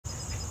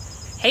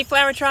Hey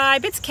Flower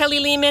Tribe, it's Kelly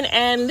Lehman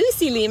and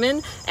Lucy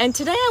Lehman, and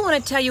today I want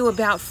to tell you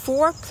about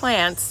 4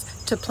 plants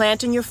to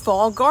plant in your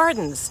fall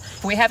gardens.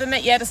 If we haven't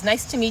met yet, it's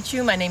nice to meet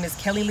you. My name is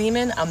Kelly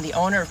Lehman. I'm the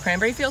owner of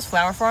Cranberry Fields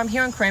Flower Farm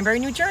here in Cranberry,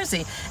 New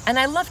Jersey, and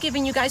I love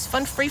giving you guys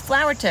fun free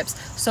flower tips.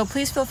 So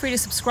please feel free to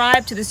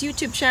subscribe to this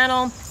YouTube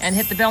channel and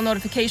hit the bell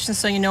notification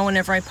so you know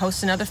whenever I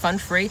post another fun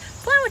free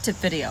flower tip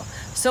video.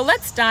 So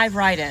let's dive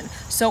right in.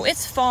 So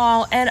it's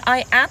fall and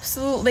I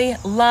absolutely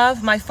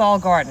love my fall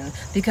garden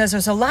because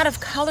there's a lot of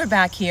color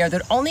back here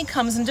that only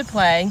comes into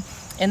play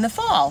in the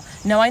fall.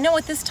 Now I know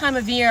at this time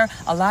of year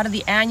a lot of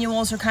the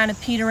annuals are kind of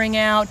petering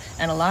out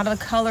and a lot of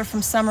the color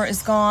from summer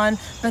is gone,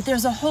 but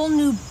there's a whole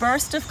new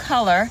burst of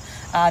color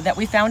that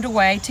we found a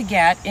way to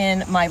get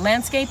in my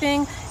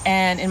landscaping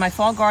and in my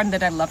fall garden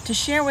that I'd love to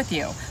share with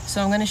you.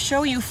 So I'm going to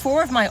show you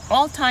 4 of my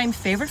all-time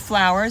favorite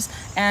flowers,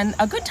 and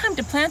a good time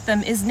to plant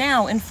them is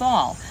now in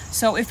fall.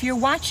 So if you're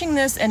watching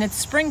this and it's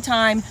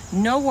springtime,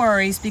 no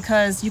worries,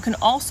 because you can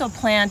also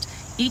plant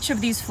each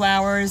of these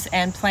flowers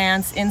and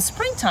plants in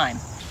springtime.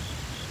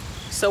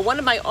 So one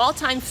of my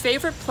all-time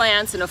favorite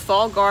plants in a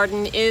fall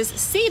garden is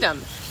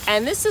sedum,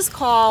 and this is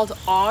called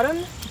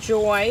Autumn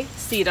Joy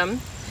Sedum,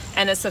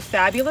 and it's a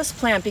fabulous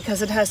plant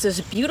because it has this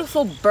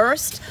beautiful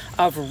burst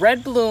of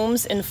red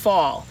blooms in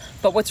fall.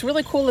 But what's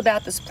really cool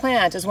about this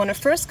plant is when it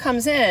first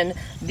comes in,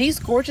 these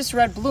gorgeous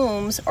red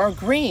blooms are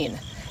green.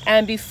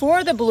 And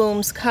before the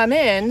blooms come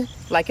in,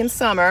 like in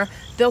summer,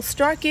 they'll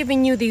start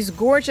giving you these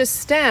gorgeous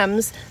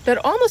stems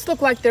that almost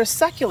look like they're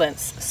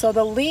succulents. So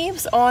the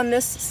leaves on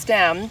this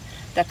stem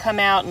that come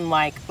out in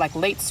like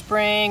late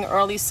spring,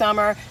 early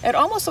summer, it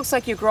almost looks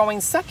like you're growing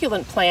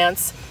succulent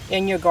plants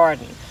in your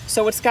garden.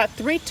 So it's got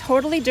 3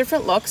 totally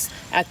different looks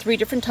at 3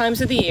 different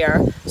times of the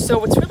year.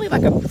 So it's really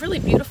like a really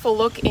beautiful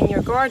look in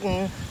your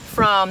garden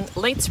from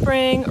late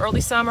spring,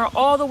 early summer,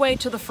 all the way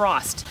to the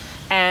frost.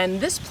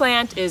 And this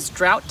plant is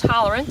drought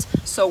tolerant,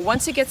 so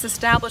once it gets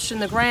established in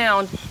the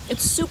ground,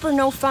 it's super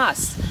no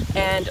fuss.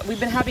 And we've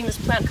been having this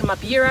plant come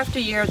up year after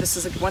year. This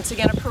is once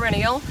again a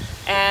perennial,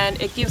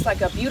 and it gives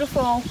like a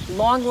beautiful,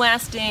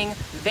 long-lasting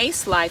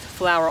vase-life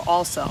flower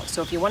also.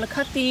 So if you want to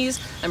cut these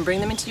and bring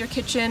them into your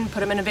kitchen,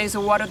 put them in a vase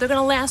of water, they're going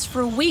to last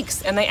for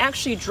weeks, and they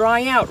actually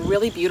dry out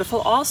really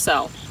beautiful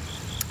also.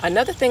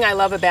 Another thing I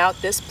love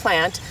about this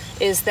plant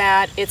is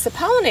that it's a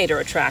pollinator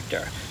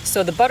attractor.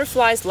 So the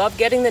butterflies love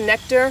getting the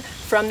nectar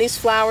from these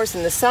flowers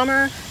in the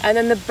summer, and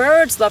then the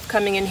birds love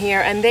coming in here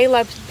and they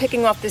love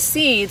picking off the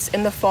seeds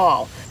in the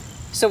fall.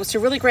 So it's a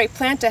really great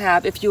plant to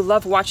have if you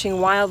love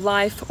watching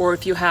wildlife, or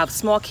if you have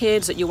small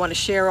kids that you want to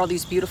share all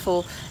these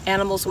beautiful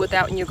animals with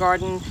out in your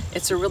garden.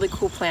 It's a really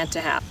cool plant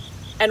to have.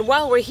 And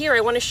while we're here,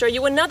 I want to show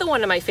you another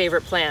one of my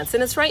favorite plants,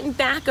 and it's right in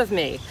back of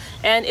me,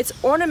 and it's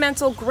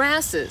ornamental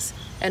grasses.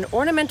 And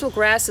ornamental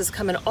grasses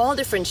come in all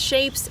different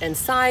shapes and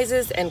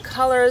sizes and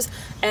colors,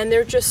 and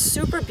they're just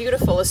super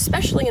beautiful,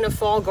 especially in a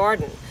fall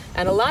garden.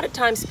 And a lot of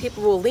times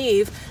people will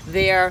leave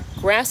their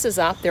grasses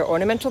up, their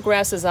ornamental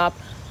grasses up,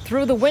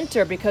 through the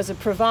winter because it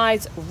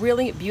provides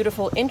really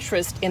beautiful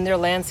interest in their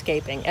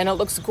landscaping, and it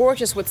looks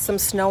gorgeous with some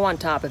snow on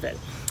top of it.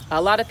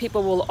 A lot of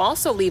people will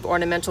also leave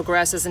ornamental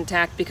grasses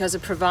intact because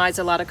it provides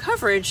a lot of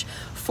coverage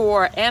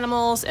for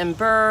animals and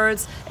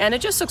birds, and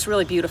it just looks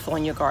really beautiful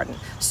in your garden.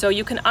 So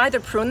you can either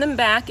prune them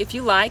back if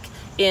you like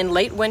in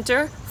late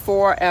winter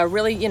for a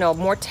really,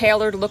 more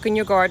tailored look in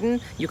your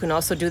garden. You can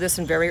also do this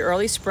in very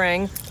early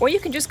spring, or you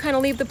can just kind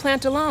of leave the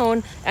plant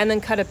alone and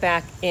then cut it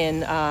back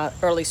in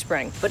early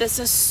spring. But it's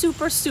a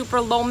super,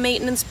 super low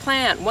maintenance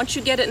plant. Once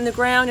you get it in the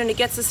ground and it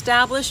gets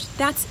established,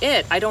 that's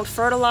it. I don't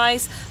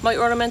fertilize my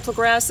ornamental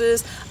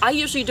grasses. I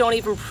usually don't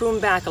even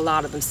prune back a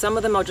lot of them. Some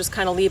of them I'll just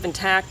kind of leave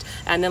intact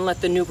and then let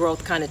the new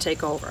growth kind of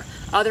take over.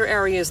 Other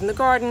areas in the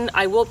garden,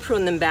 I will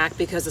prune them back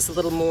because it's a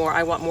little more,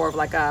 I want more of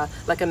like a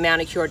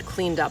manicured,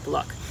 cleaned up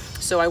look.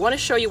 So I want to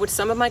show you what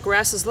some of my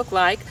grasses look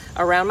like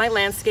around my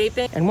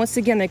landscaping. And once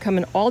again, they come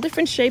in all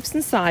different shapes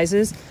and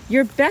sizes.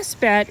 Your best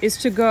bet is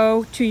to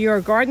go to your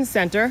garden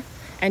center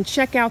and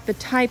check out the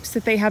types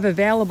that they have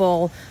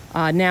available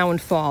now in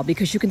fall,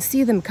 because you can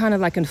see them kind of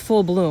like in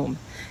full bloom.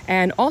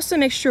 And also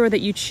make sure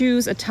that you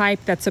choose a type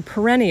that's a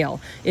perennial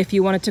if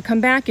you want it to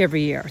come back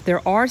every year.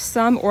 There are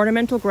some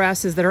ornamental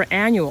grasses that are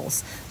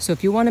annuals. So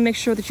if you want to make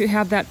sure that you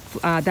have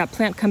that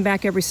plant come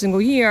back every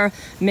single year,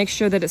 make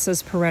sure that it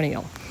says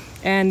perennial.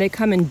 And they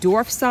come in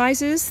dwarf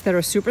sizes that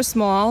are super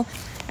small,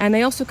 and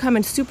they also come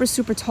in super,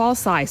 super tall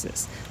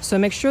sizes. So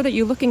make sure that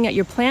you're looking at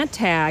your plant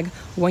tag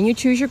when you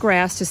choose your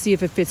grass to see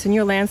if it fits in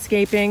your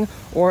landscaping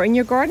or in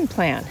your garden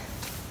plan.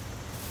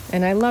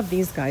 And I love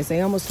these guys. They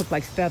almost look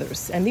like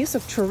feathers. And these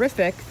look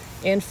terrific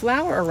in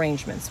flower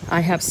arrangements. I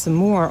have some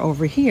more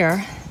over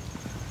here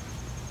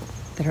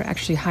that are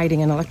actually hiding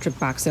in an electric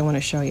box I want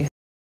to show you.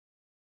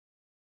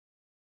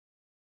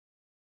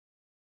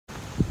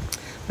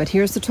 But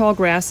here's the tall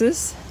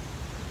grasses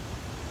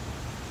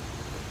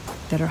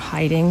that are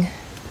hiding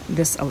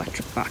this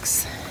electric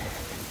box.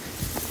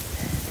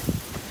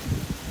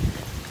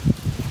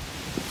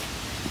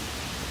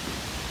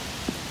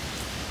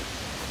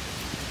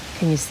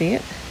 Can you see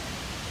it?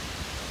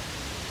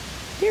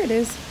 Here it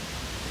is.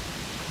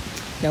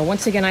 Now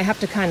once again, I have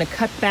to kind of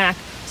cut back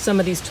some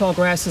of these tall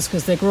grasses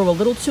because they grow a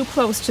little too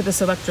close to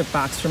this electric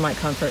box for my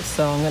comfort.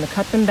 So I'm going to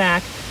cut them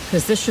back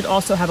because this should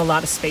also have a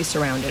lot of space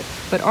around it.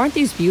 But aren't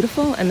these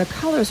beautiful? And the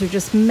colors are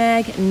just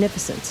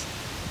magnificent.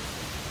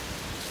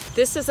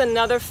 This is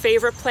another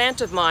favorite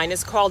plant of mine.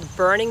 It's called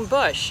burning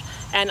bush.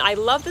 And I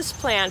love this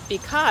plant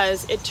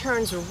because it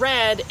turns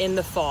red in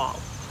the fall.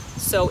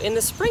 So in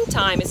the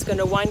springtime, it's going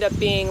to wind up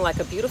being like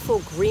a beautiful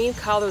green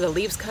color. The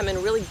leaves come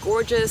in really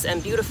gorgeous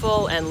and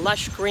beautiful and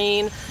lush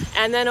green.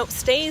 And then it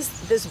stays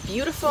this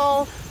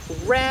beautiful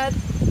red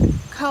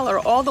color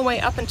all the way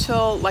up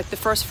until like the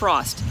first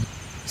frost.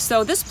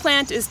 So this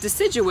plant is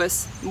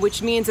deciduous,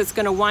 which means it's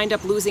going to wind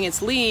up losing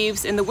its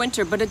leaves in the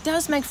winter, but it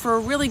does make for a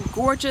really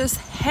gorgeous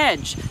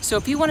hedge. So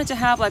if you wanted to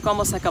have like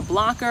almost like a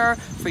blocker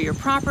for your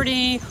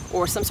property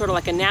or some sort of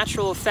like a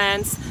natural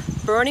fence,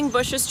 burning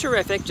bush is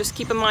terrific. Just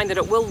keep in mind that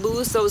it will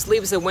lose those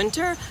leaves in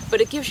winter,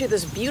 but it gives you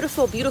this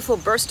beautiful, beautiful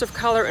burst of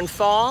color in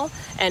fall,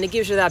 and it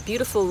gives you that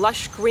beautiful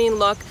lush green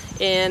look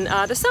in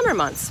the summer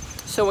months.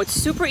 So it's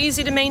super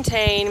easy to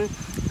maintain.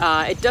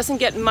 It doesn't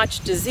get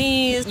much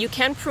disease. You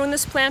can prune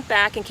this plant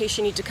back in case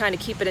you need to kind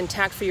of keep it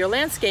intact for your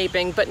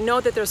landscaping, but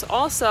know that there's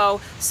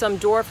also some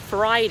dwarf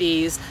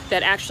varieties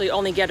that actually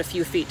only get a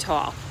few feet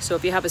tall. So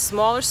if you have a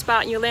smaller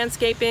spot in your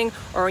landscaping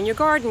or in your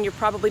garden, you're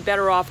probably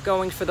better off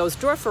going for those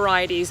dwarf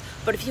varieties.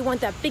 But if you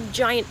want that big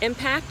giant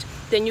impact,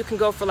 then you can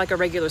go for like a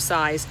regular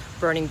size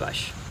burning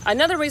bush.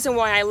 Another reason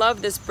why I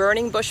love this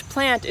burning bush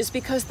plant is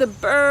because the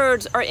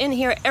birds are in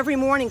here every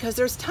morning because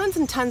there's tons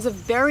and tons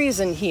of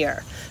berries in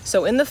here.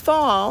 So in the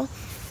fall,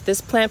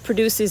 this plant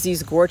produces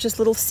these gorgeous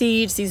little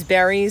seeds, these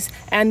berries,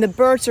 and the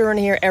birds are in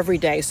here every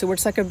day. So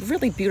it's like a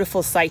really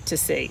beautiful sight to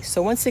see.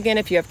 So once again,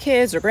 if you have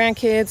kids or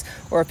grandkids,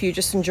 or if you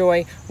just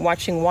enjoy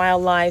watching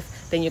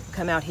wildlife, then you can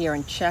come out here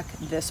and check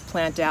this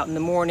plant out in the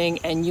morning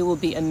and you will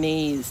be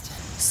amazed.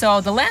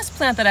 So the last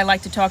plant that I'd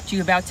like to talk to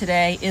you about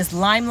today is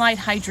limelight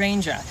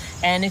hydrangea.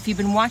 And if you've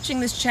been watching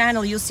this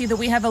channel, you'll see that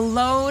we have a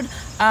load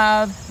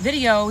of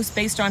videos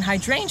based on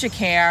hydrangea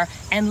care,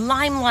 and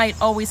limelight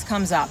always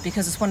comes up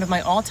because it's one of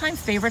my all-time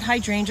favorite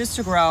hydrangeas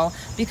to grow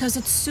because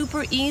it's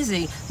super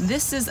easy.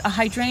 This is a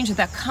hydrangea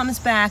that comes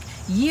back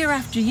year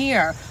after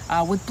year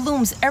with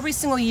blooms every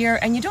single year,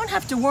 and you don't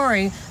have to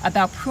worry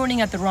about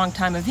pruning at the wrong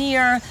time of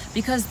year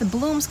because the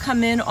blooms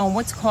come in on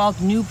what's called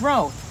new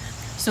growth.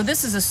 So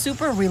this is a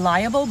super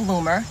reliable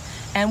bloomer,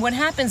 and what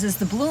happens is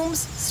the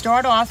blooms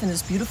start off in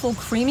this beautiful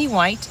creamy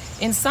white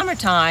in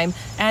summertime,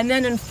 and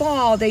then in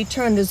fall they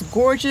turn this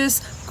gorgeous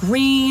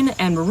green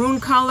and maroon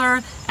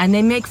color, and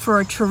they make for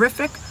a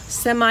terrific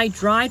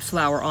semi-dried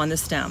flower on the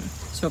stem.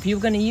 So if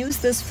you're going to use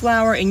this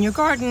flower in your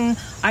garden,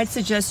 I'd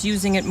suggest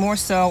using it more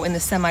so in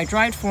the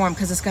semi-dried form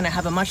because it's going to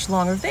have a much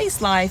longer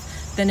vase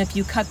life than if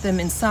you cut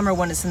them in summer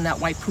when it's in that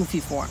white poofy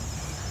form.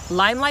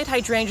 Limelight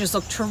hydrangeas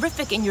look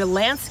terrific in your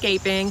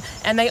landscaping,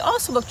 and they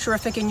also look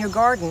terrific in your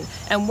garden.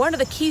 And one of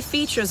the key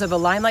features of a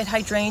limelight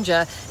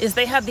hydrangea is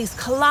they have these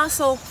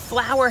colossal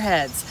flower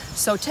heads.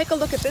 So take a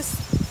look at this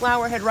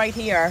flower head right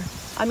here.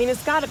 I mean,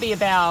 it's got to be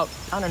about,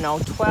 I don't know,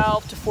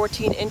 12 to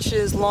 14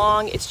 inches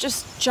long. It's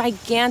just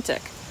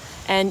gigantic.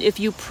 And if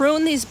you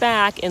prune these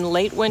back in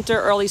late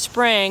winter, early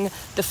spring,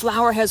 the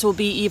flower heads will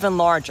be even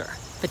larger.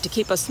 But to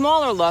keep a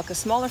smaller look, a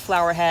smaller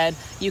flower head,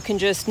 you can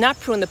just not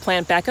prune the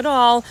plant back at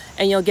all,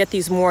 and you'll get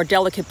these more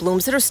delicate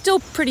blooms that are still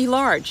pretty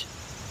large.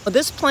 Well,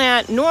 this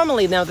plant,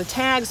 normally, now the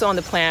tags on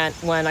the plant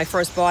when I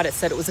first bought it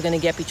said it was going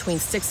to get between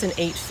 6 and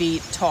 8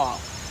 feet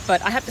tall.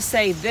 But I have to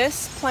say,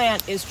 this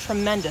plant is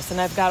tremendous, and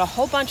I've got a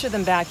whole bunch of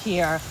them back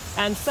here,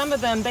 and some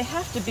of them, they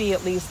have to be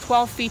at least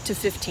 12 feet to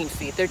 15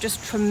 feet. They're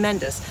just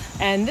tremendous.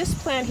 And this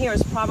plant here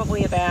is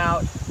probably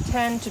about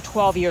 10 to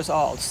 12 years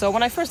old. So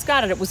when I first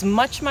got it, it was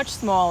much, much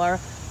smaller,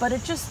 but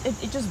it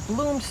just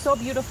bloomed so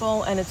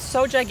beautiful, and it's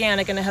so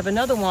gigantic. And I have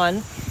another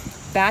one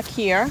back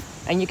here,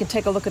 and you can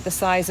take a look at the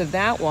size of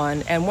that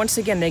one. And once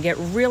again, they get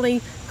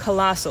really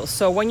colossal.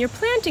 So when you're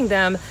planting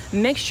them,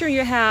 make sure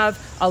you have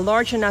a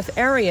large enough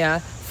area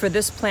for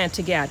this plant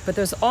to get. But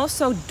there's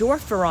also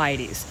dwarf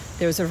varieties.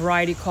 There's a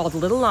variety called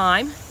Little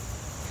Lime,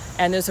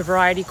 and there's a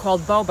variety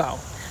called Bobo.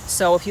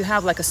 So if you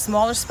have like a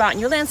smaller spot in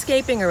your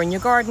landscaping or in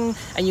your garden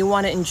and you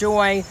want to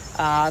enjoy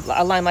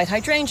a limelight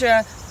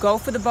hydrangea, go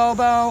for the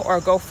Bobo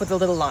or go for the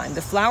Little Lime.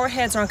 The flower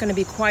heads aren't going to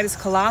be quite as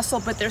colossal,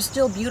 but they're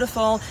still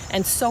beautiful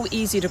and so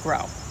easy to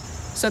grow.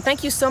 So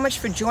thank you so much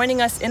for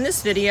joining us in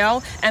this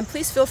video, and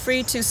please feel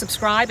free to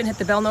subscribe and hit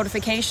the bell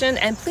notification,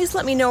 and please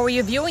let me know where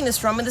you're viewing this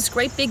from in this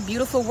great big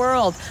beautiful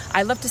world.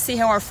 I love to see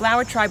how our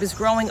flower tribe is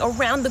growing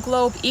around the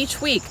globe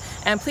each week,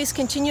 and please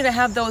continue to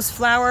have those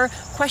flower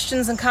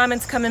questions and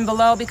comments come in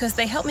below because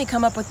they help me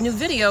come up with new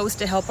videos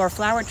to help our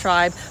flower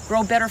tribe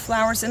grow better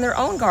flowers in their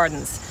own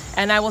gardens.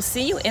 And I will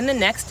see you in the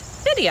next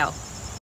video.